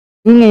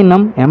நீங்கள்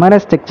இன்னும்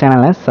MRS Tech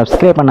சேனலை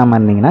சப்ஸ்கிரைப் பண்ணாமல்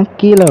இருந்தீங்கன்னா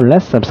கீழே உள்ள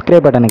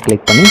சப்ஸ்கிரைப் பட்டனை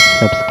கிளிக் பண்ணி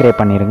சப்ஸ்கிரைப்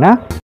பண்ணிடுங்க.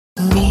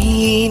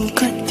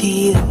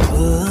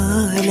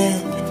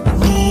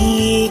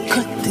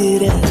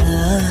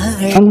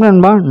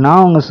 நண்பா,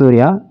 நான் உங்கள்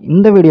சூர்யா.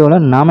 இந்த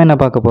வீடியோவில் நாம் என்ன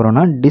பார்க்க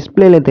போகிறோம்னா,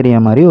 டிஸ்பிளேல தெரிய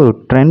மாதிரி ஒரு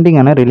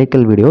ட்ரெண்டிங்கான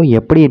ரிலிக்கல் வீடியோ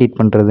எப்படி எடிட்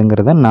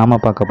பண்ணுறதுங்கிறத நாம்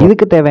பார்க்க போகிறோம்.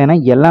 இதுக்கு தேவையான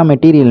எல்லா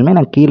மெட்டீரியலுமே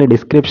நான் கீழே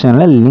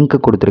டிஸ்கிரிப்ஷனில் லிங்க்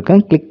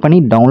கொடுத்துருக்கேன். கிளிக் பண்ணி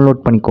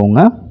டவுன்லோட்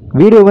பண்ணிக்கோங்க.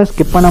 வீடியோவை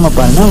ஸ்கிப் பண்ணாமல்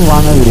பாருங்கள்.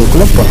 வாங்க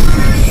வீடியோக்குள்ளே போகலாம்.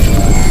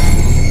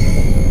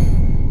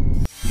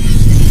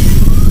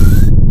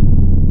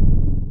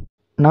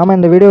 நாம்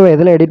இந்த வீடியோவை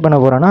எதில் எடிட் பண்ண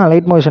போகிறோம்னா,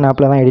 Alightmotion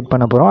ஆப்பில் தான் எடிட்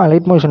பண்ண போகிறோம்.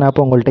 Alightmotion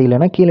ஆப் உங்கள்கிட்ட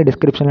இல்லைனா கீழே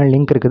டிஸ்கிரிப்ஷனில்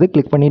லிங்க் இருக்குது.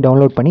 கிளிக் பண்ணி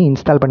டவுன்லோட் பண்ணி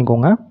இன்ஸ்டால்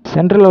பண்ணிக்கோங்க.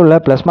 சென்டரில் உள்ள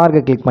ப்ளஸ்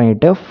மார்க்கை கிளிக்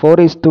பண்ணிவிட்டு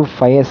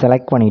 4:5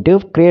 செலக்ட் பண்ணிவிட்டு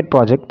க்ரியேட்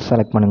ப்ராஜெக்ட்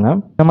செலக்ட் பண்ணுங்கள்.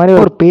 இந்த மாதிரி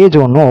ஒரு பேஜ்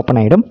ஒன்று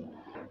ஓப்பன் ஆகிடும்.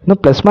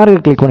 இன்னும் ப்ளஸ் மார்க்கை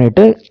கிளிக்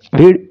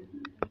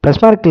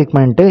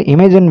பண்ணிவிட்டு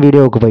இமேஜ் அண்ட்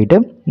வீடியோவுக்கு போயிட்டு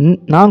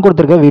நான்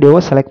கொடுத்துருக்க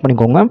வீடியோவை செலக்ட்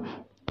பண்ணிக்கோங்க.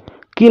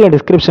 கீழே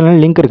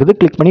டிஸ்கிரிப்ஷனில் லிங்க் இருக்குது.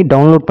 கிளிக் பண்ணி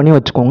டவுன்லோட் பண்ணி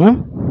வச்சுக்கோங்க.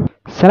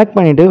 செலக்ட்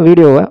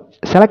பண்ணிவிட்டு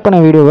செலக்ட் பண்ண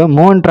வீடியோவை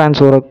மூவ் அண்ட்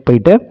ட்ரான்ஸ்ஃபருக்கு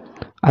போயிட்டு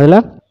அதில்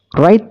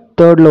ரைட்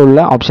தேர்டில் உள்ள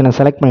ஆப்ஷனை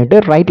செலக்ட் பண்ணிவிட்டு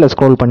ரைட்டில்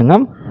ஸ்க்ரோல்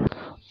பண்ணுங்கள்.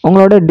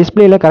 உங்களோட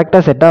டிஸ்பிளேயில்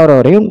கரெக்டாக செட் ஆகிற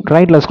வரையும்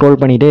ரைட்டில் ஸ்க்ரோல்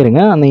பண்ணிகிட்டே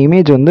இருங்க. அந்த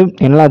இமேஜ் வந்து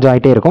என்லார்ஜ்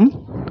ஆகிட்டே இருக்கும்.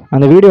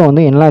 அந்த வீடியோ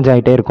வந்து என்லார்ஜ்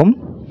ஆகிட்டே இருக்கும்.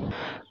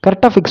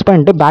 கரெக்டாக ஃபிக்ஸ்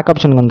பண்ணிவிட்டு பேக்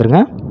ஆப்ஷனுக்கு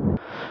வந்துடுங்க.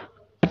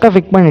 கரெக்டாக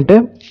ஃபிக்ஸ் பண்ணிவிட்டு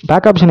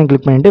பேக் ஆப்ஷனை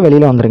கிளிக் பண்ணிவிட்டு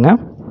வெளியில் வந்துடுங்க.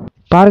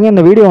 பாருங்கள்,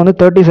 இந்த வீடியோ வந்து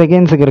 30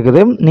 செகண்ட்ஸுக்கு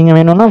இருக்குது. நீங்கள்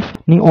வேணும்னா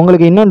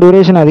உங்களுக்கு இன்னும்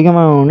டூரேஷன்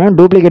அதிகமாக வேணும்னா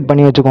டூப்ளிகேட்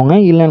பண்ணி வச்சுக்கோங்க.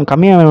 இல்லை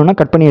கம்மியாக வேணும்னா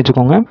கட் பண்ணி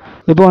வச்சுக்கோங்க.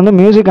 இப்போ வந்து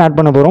மியூசிக் ஆட்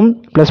பண்ண போகிறோம்.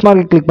 ப்ளஸ்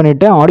மார்க்கை கிளிக்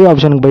பண்ணிவிட்டு ஆடியோ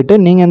ஆப்ஷனுக்கு போயிட்டு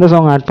நீங்கள் எந்த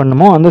சாங் ஆட்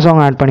பண்ணணுமோ அந்த சாங்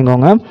ஆட்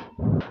பண்ணிக்கோங்க.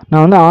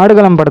 நான் வந்து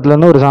ஆடுகளம்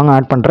படத்துலேருந்து ஒரு சாங்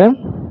ஆட் பண்ணுறேன்.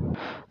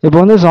 இப்போ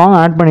வந்து சாங்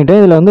ஆட் பண்ணிவிட்டு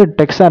இதில் வந்து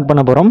டெக்ஸ்ட் ஆட்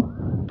பண்ண போகிறோம்.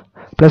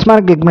 ப்ளஸ்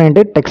மார்க் கிளிக்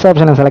பண்ணிவிட்டு டெக்ஸ்ட்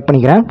ஆப்ஷனை செலக்ட்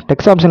பண்ணிக்கிறேன்.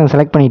 டெக்ஸ்ட் ஆப்ஷனை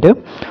செலக்ட் பண்ணிவிட்டு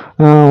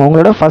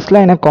உங்களோட ஃபஸ்ட்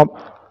லைனை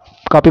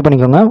காப்பி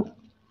பண்ணிக்கோங்க.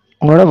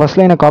 உங்களோட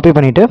ஃபஸ்ட் லைனை காப்பி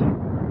பண்ணிவிட்டு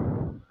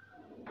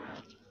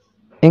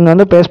இங்கே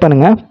வந்து பேஸ்ட்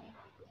பண்ணுங்கள்.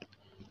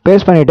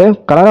 பேஸ்ட்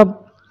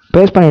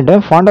பண்ணிவிட்டு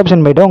ஃபாண்ட்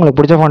ஆப்ஷன் போய்ட்டு உங்களுக்கு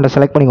பிடிச்ச ஃபாண்ட்டை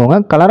செலக்ட் பண்ணிக்கோங்க.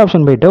 கலர்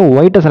ஆப்ஷன் போய்ட்டு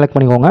ஒயிட்டை செலக்ட்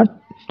பண்ணிக்கோங்க.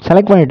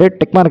 செலக்ட் பண்ணிவிட்டு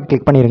டிக் மார்க்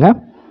கிளிக் பண்ணிடுங்க.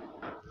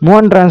 மூவ்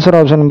அண்ட் ட்ரான்ஸ்ஃபர்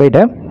ஆப்ஷன்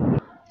போய்ட்டு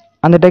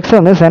அந்த டெக்ஸ்ட்டை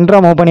வந்து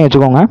சென்டராக மூவ் பண்ணி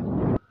வச்சுக்கோங்க.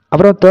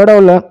 அப்புறம்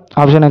தேர்டாக உள்ள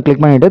ஆப்ஷனை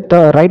கிளிக்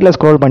பண்ணிவிட்டு ரைட்டில்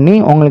ஸ்க்ரோல் பண்ணி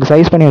உங்களுக்கு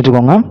சைஸ் பண்ணி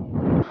வச்சுக்கோங்க.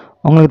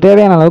 உங்களுக்கு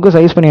தேவையான அளவுக்கு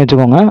சைஸ் பண்ணி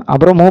வச்சுக்கோங்க.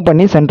 அப்புறம் மூவ்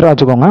பண்ணி சென்டராக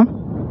வச்சுக்கோங்க.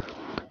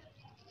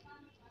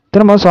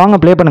 திரும்ப சாங்கை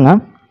ப்ளே பண்ணுங்கள்.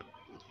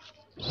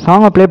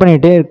 சாங்கை ப்ளே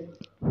பண்ணிவிட்டு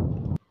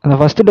அந்த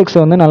ஃபஸ்ட்டு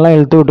டெக்ஸ்ட்டை வந்து நல்லா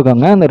இழுத்து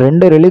விட்டுக்கோங்க. அந்த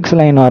 2 ரிலிக்ஸ்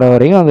லைன் வர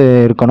வரையும் அது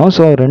இருக்கணும்.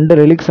 ஸோ 2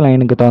 ரிலிக்ஸ்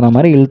லைனுக்கு தகுந்த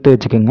மாதிரி இழுத்து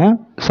வச்சுக்கோங்க.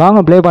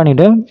 சாங்கை ப்ளே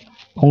பண்ணிவிட்டு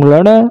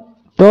உங்களோட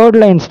தேர்ட்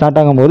லைன் ஸ்டார்ட்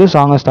ஆகும்போது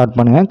சாங்கை ஸ்டார்ட்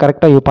பண்ணுங்கள்.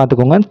 கரெக்டாக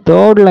பார்த்துக்கோங்க.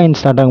 தேர்ட் லைன்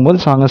ஸ்டார்ட் ஆகும்போது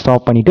சாங்கை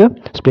ஸ்டாப் பண்ணிவிட்டு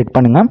ஸ்ப்ளிட்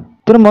பண்ணுங்கள்.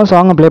 திரும்ப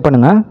சாங்கை ப்ளே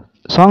பண்ணுங்கள்.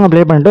 சாங்கை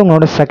ப்ளே பண்ணிவிட்டு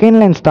உங்களோட செகண்ட்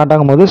லைன் ஸ்டார்ட்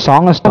ஆகும்போது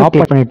சாங்கை ஸ்டாப்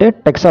பண்ணிவிட்டு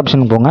டெக்ஸ்ட்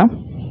ஆப்ஷனுக்கு போங்க.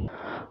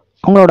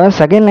 உங்களோட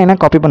செகண்ட் லைனை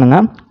காப்பி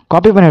பண்ணுங்கள்.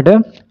 காப்பி பண்ணிவிட்டு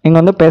இங்கே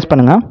வந்து பேஸ்ட்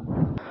பண்ணுங்கள்.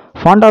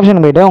 ஃபாண்ட்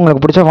ஆப்ஷன் போய்ட்டு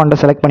உங்களுக்கு பிடிச்ச ஃபாண்ட்டை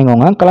செலக்ட்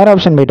பண்ணிக்கோங்க. கலர்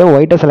ஆப்ஷன் போய்ட்டு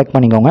ஒயிட்டை செலக்ட்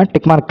பண்ணிக்கோங்க.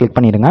 டிக் மார்க் கிளிக்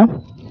பண்ணிடுங்க.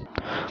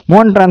 மூவ்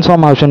அண்ட்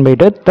ட்ரான்ஸ்ஃபார்ம் ஆப்ஷன்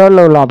போய்ட்டு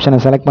தேர்டில் உள்ள ஆப்ஷனை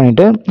செலக்ட்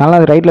பண்ணிவிட்டு நல்லா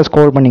ரைட்டில்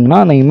ஸ்க்ரோல் பண்ணிங்கன்னா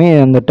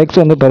அந்த டெக்ஸ்ட்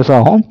வந்து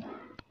பெருசாகும்.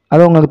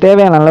 அது உங்களுக்கு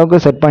தேவையான அளவுக்கு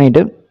செட்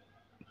பண்ணிவிட்டு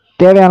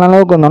தேவையான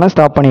அளவுக்கு வந்தோன்னே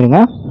ஸ்டாப்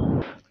பண்ணிடுங்க.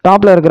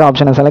 டாப்பில் இருக்கிற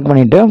ஆப்ஷனை செலக்ட்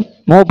பண்ணிவிட்டு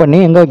மூவ் பண்ணி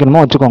எங்கே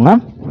வைக்கணுமோ வச்சுக்கோங்க.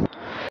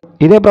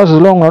 இதே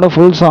ப்ராசஸில் உங்களோட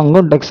ஃபுல்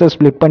சாங்கும் டெக்ஸ்ட்டை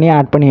ஸ்ப்ளிட் பண்ணி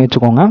ஆட் பண்ணி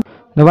வச்சுக்கோங்க.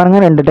 இந்த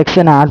பாருங்கள், 2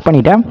 டெக்ஸ்ட்டை நான் ஆட்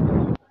பண்ணிட்டேன்.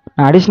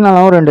 நான்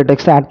அடிஷ்னலாகவும் 2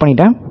 டெக்ஸ்ட்டை ஆட்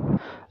பண்ணிட்டேன்.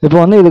 இப்போ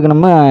வந்து இதுக்கு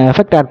நம்ம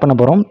எஃபெக்ட் ஆட் பண்ண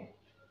போகிறோம்.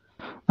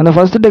 அந்த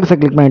ஃபஸ்ட்டு டெக்ஸ்ட்டை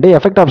கிளிக் பண்ணிவிட்டு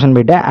எஃபெக்ட் ஆப்ஷன்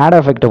போய்ட்டு ஆட்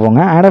எஃபெக்ட்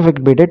போங்க. ஆட்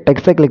எஃபெக்ட் போய்ட்டு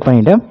டெக்ஸ்ட்டை கிளிக்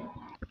பண்ணிவிட்டு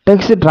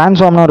டெக்ஸ்ட்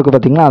ட்ரான்ஸ்ஃபார்ம்னு இருக்குது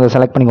பார்த்தீங்களா, அதை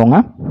செலக்ட் பண்ணிக்கோங்க.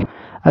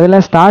 அதில்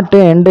ஸ்டார்ட்டு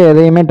எண்டு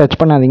எதையுமே டச்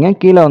பண்ணாதீங்க.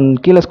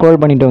 கீழே ஸ்க்ரோல்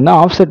பண்ணிவிட்டு வந்து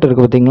ஆஃப் செட்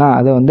இருக்குது பார்த்தீங்களா,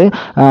 அதை வந்து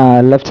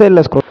லெஃப்ட்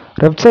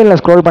சைடில்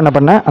ஸ்க்ரோல்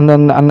பண்ண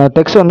அந்த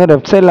டெக்ஸ்ட் வந்து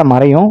லெஃப்ட் சைடில்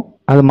மறையும்.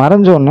 அது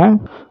மறைஞ்சோன்னே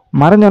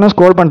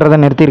ஸ்க்ரோல் பண்ணுறதை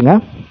நிறுத்திடுங்க.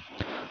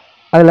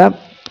 அதில்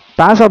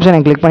பாஸ்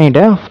ஆப்ஷனை கிளிக்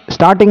பண்ணிவிட்டு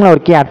ஸ்டார்டிங்கில்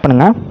ஒரு கீ ஆட்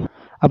பண்ணுங்கள்.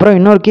 அப்புறம்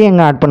இன்னொரு கீ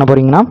எங்கே ஆட் பண்ண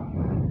போகிறீங்கன்னா,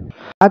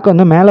 பேக்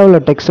வந்து மேலே உள்ள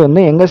டெக்ஸ்ட்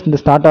வந்து எங்கே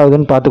ஸ்டார்ட்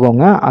ஆகுதுன்னு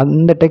பார்த்துக்கோங்க.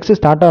 அந்த டெக்ஸ்ட்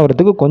ஸ்டார்ட்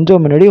ஆகிறதுக்கு கொஞ்சம்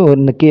முன்னாடி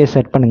இந்த கீயை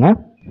செட் பண்ணுங்கள்.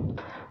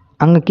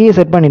 அங்கே கீயை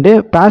செட் பண்ணிவிட்டு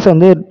பாஸ்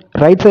வந்து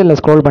ரைட் சைடில்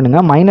ஸ்க்ரோல்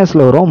பண்ணுங்கள்.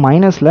 மைனஸில் வரும்.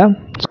 மைனஸில்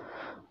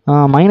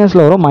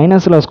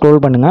ஸ்க்ரோல்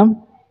பண்ணுங்கள்.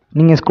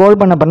 நீங்கள் ஸ்க்ரோல்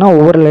பண்ண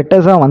ஒவ்வொரு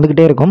லெட்டர்ஸாக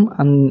வந்துக்கிட்டே இருக்கும்.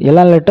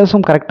 எல்லா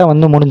லெட்டர்ஸும் கரெக்டாக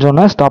வந்து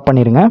முடிஞ்சோன்னே ஸ்டாப்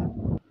பண்ணிடுங்க.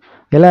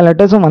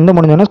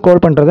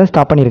 ஸ்க்ரோல் பண்ணுறதை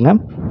ஸ்டாப் பண்ணிடுங்க.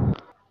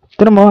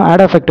 திரும்ப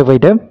ஆட் எஃபெக்ட்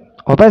போயிட்டு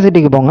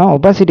ஒப்பாசிட்டிக்கு போங்க.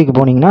 ஒப்பாசிட்டிக்கு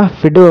போனீங்கன்னா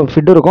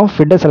ஃபிட் இருக்கும்.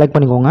 ஃபிட்டை செலக்ட்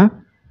பண்ணிக்கோங்க.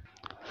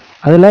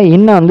 அதில்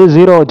இன்னும் வந்து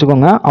 0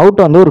 வச்சுக்கோங்க.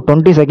 அவுட் வந்து ஒரு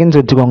 20 செகண்ட்ஸ்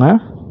வச்சுக்கோங்க.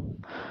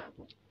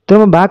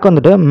 திரும்ப பேக்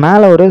வந்துட்டு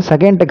மேலே ஒரு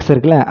செகண்ட் டெக்ஸ்ட்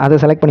இருக்குல்ல, அதை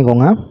செலக்ட்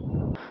பண்ணிக்கோங்க.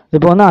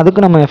 இப்போ வந்து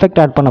அதுக்கு நம்ம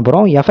எஃபெக்ட் ஆட் பண்ண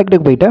போகிறோம்.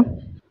 எஃபெக்ட்டுக்கு போயிட்டு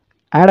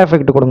ஆட்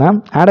எஃபெக்ட் கொடுங்க.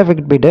 ஆட்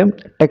எஃபெக்ட் போயிட்டு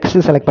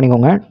டெக்ஸ்ட்டு செலக்ட்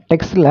பண்ணிக்கோங்க.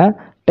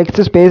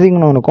 டெக்ஸ்ட்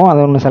ஸ்பேசிங்னு ஒன்று இருக்கும், அதை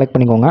ஒன்று செலக்ட்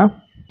பண்ணிக்கோங்க.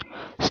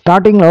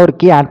 ஸ்டார்டிங்கில் ஒரு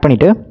கீ ஆட்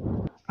பண்ணிவிட்டு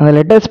அந்த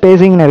லெட்டர்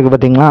ஸ்பேசிங்னு இருக்குது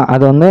பார்த்தீங்களா,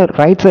 அது வந்து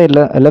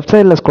லெஃப்ட்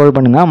சைடில் ஸ்க்ரோல்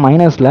பண்ணுங்கள்.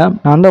 மைனஸில்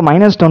நான் வந்து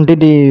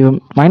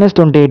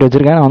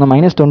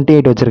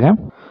 -28 வச்சுருக்கேன்.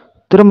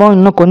 திரும்பவும்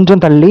இன்னும்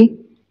கொஞ்சம் தள்ளி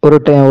ஒரு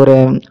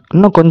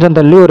இன்னும் கொஞ்சம்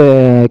தள்ளி ஒரு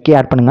கீ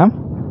ஆட் பண்ணுங்கள்.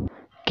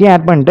 கீ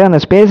ஆட் பண்ணிட்டு அந்த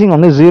ஸ்பேசிங்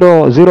வந்து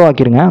ஜீரோ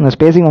ஆக்கிடுங்க. அந்த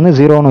ஸ்பேசிங் வந்து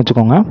 0ன்னு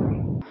வச்சுக்கோங்க.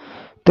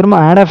 திரும்ப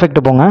ஆட் எஃபெக்ட்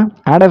போங்க.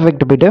 ஆட்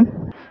எஃபெக்ட் போய்ட்டு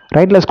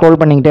ரைட்டில் ஸ்க்ரோல்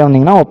பண்ணிக்கிட்டே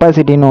வந்தீங்கன்னா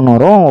ஒப்பாசிட்டின்னு ஒன்று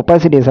வரும்.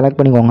 ஒப்பாசிட்டியை செலக்ட்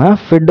பண்ணிக்கோங்க.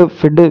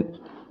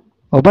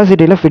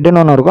 ஒப்பாசிட்டியில்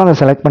ஃபிட்டுன்னு ஒன்று இருக்கும், அதை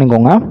செலக்ட்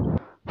பண்ணிக்கோங்க.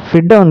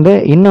 ஃபிட்டை வந்து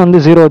இன்னும் வந்து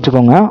 0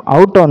 வச்சுக்கோங்க.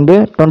 அவுட்டை வந்து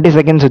 20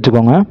 செகண்ட்ஸ்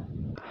வச்சுக்கோங்க.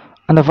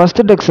 அந்த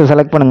ஃபஸ்ட்டு டெக்ஸ்ட்டை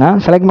செலக்ட் பண்ணுங்கள்.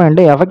 செலக்ட்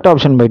பண்ணிவிட்டு எஃபெக்ட்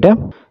ஆப்ஷன் போய்ட்டு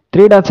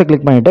 3 டாட்ஸை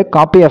கிளிக் பண்ணிவிட்டு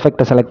காப்பி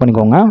எஃபெக்ட்டை செலக்ட்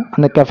பண்ணிக்கோங்க.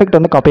 அந்த எஃபெக்ட்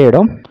வந்து காப்பி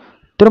ஆகிடும்.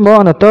 திரும்ப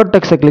அந்த தேர்ட்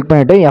டெக்ஸ்ட்டை கிளிக்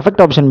பண்ணிவிட்டு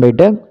எஃபெக்ட் ஆப்ஷன்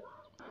போய்ட்டு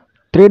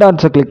 3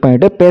 டாட்ஸை கிளிக்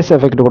பண்ணிவிட்டு பேஸ்ட்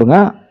எஃபெக்ட் கொடுங்க.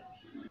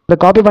 இந்த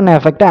காப்பி பண்ண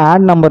எஃபெக்ட்டை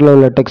ஆட் நம்பரில்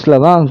உள்ள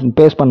டெக்ஸ்ட்டில் தான்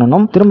பேஸ்ட்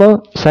பண்ணணும். திரும்ப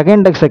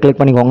செகண்ட் டெக்ஸ்ட்டை கிளிக்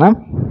பண்ணிக்கோங்க.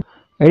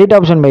 எடிட்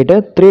ஆப்ஷன் போய்ட்டு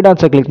 3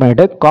 டாட்ஸை கிளிக்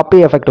பண்ணிவிட்டு காப்பி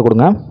எஃபெக்ட்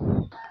கொடுங்க.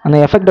 அந்த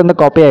எஃபெக்ட் வந்து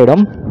காப்பி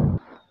ஆகிடும்.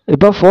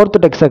 இப்போ ஃபோர்த்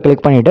டெக்ஸ்ட்டை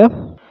கிளிக் பண்ணிவிட்டு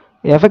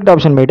எஃபெக்ட்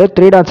ஆப்ஷன் போய்ட்டு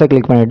 3 டாட்ஸை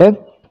கிளிக் பண்ணிவிட்டு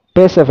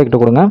பேஸ்ட்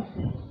எஃபெக்ட் கொடுங்க.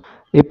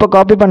 இப்போ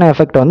காப்பி பண்ண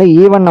எஃபெக்ட் வந்து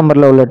ஈவன்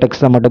நம்பரில் உள்ள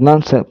டெக்ஸ்ட்டை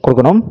மட்டும்தான்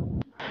கொடுக்கணும்.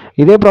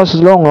 இதே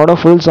ப்ராசஸில் உங்களோட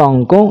ஃபுல்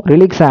சாங்குக்கும்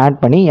ரிலிக்ஸை ஆட்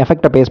பண்ணி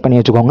எஃபெக்ட்டை பேஸ்ட் பண்ணி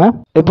வச்சுக்கோங்க.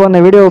 இப்போ இந்த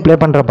வீடியோவை ப்ளே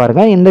பண்ணுற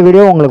பாருங்கள். இந்த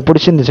வீடியோ உங்களுக்கு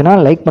பிடிச்சிருந்துச்சுன்னா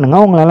லைக்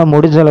பண்ணுங்கள். உங்களால்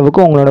முடிஞ்ச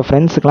அளவுக்கு உங்களோட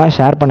ஃப்ரெண்ட்ஸுக்கெலாம்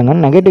ஷேர்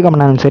பண்ணுங்கள். நெகட்டிவ்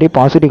கமெண்ட்னாலும் சரி,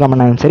 பாசிட்டிவ்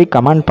கமெண்ட்னாலும் சரி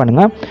கமெண்ட்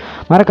பண்ணுங்கள்.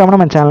 மறக்காம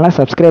நம்ம சேனலை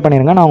சப்ஸ்கிரைப்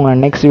பண்ணிடுங்க. நான் உங்களை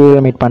நெக்ஸ்ட்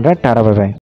வீடியோ மீட் பண்ணுறேன். Tata bye.